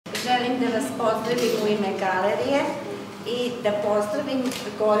želim da vas pozdravim u ime galerije i da pozdravim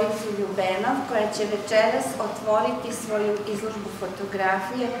Goricu Ljubenov, koja će večeras otvoriti svoju izložbu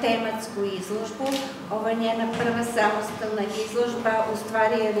fotografije, tematsku izložbu. Ovo je njena prva samostalna izložba, u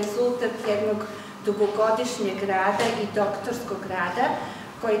stvari je rezultat jednog dugogodišnjeg rada i doktorskog rada,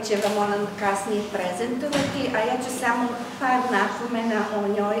 koji će vam ona kasnije prezentovati, a ja ću samo par napomena o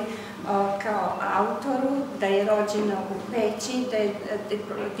njoj kao autoru, da je rođena u Peći, da je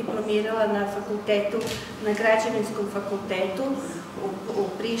diplomirala na Građevinskom fakultetu u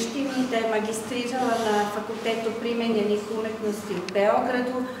Prištini, da je magistrirala na Fakultetu primenjenih umetnosti u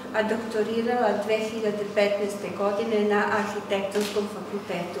Beogradu, a doktorirala 2015. godine na Arhitektonskom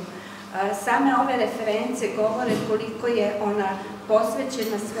fakultetu. Same ove reference govore koliko je ona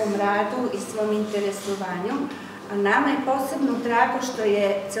posvećena svom radu i svom interesovanju. Nama je posebno drago što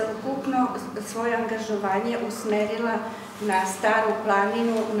je celokupno svoje angažovanje usmerila na Staru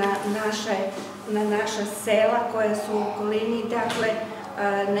planinu, na naša sela koja su u okolini, dakle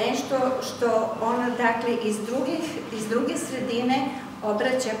nešto što ona iz druge sredine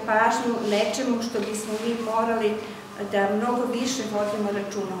obraća pažnju nečemu što bismo mi morali da mnogo više vodimo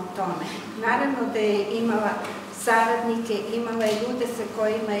računa o tome. Naravno da je imala saradnike, imala je ljude sa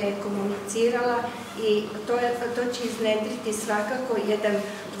kojima je komunicirala i to će iznedriti svakako jedan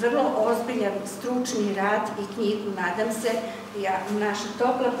vrlo ozbiljan stručni rad i knjigu, nadam se. Naša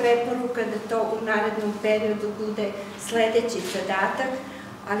topla preporuka da to u narednom periodu bude sledeći zadatak,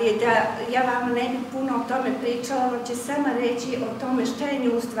 ali da ja vama ne bih puno o tome pričala, ali će samo reći o tome šta je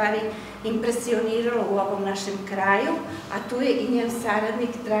nju u stvari impresioniralo u ovom našem kraju, a tu je i njen saradnik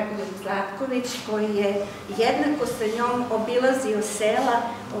Radmila Vlatković, koji je jednako sa njom obilazio sela,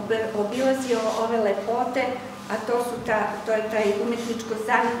 obilazio ove lepote, a to je taj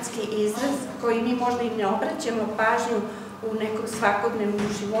umetničko-zanatski izraz koji mi možda i ne obraćamo pažnju u nekom svakodnevnom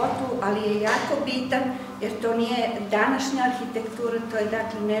životu, ali je jako bitan jer to nije današnja arhitektura, to je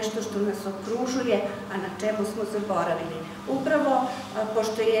dakle nešto što nas okružuje, a na čemu smo zaboravili. Upravo,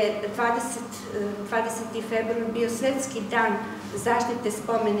 pošto je 20. februar bio Svetski dan zaštite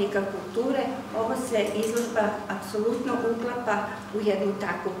spomenika kulture, ovo se izložba apsolutno uklapa u jednu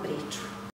takvu priču.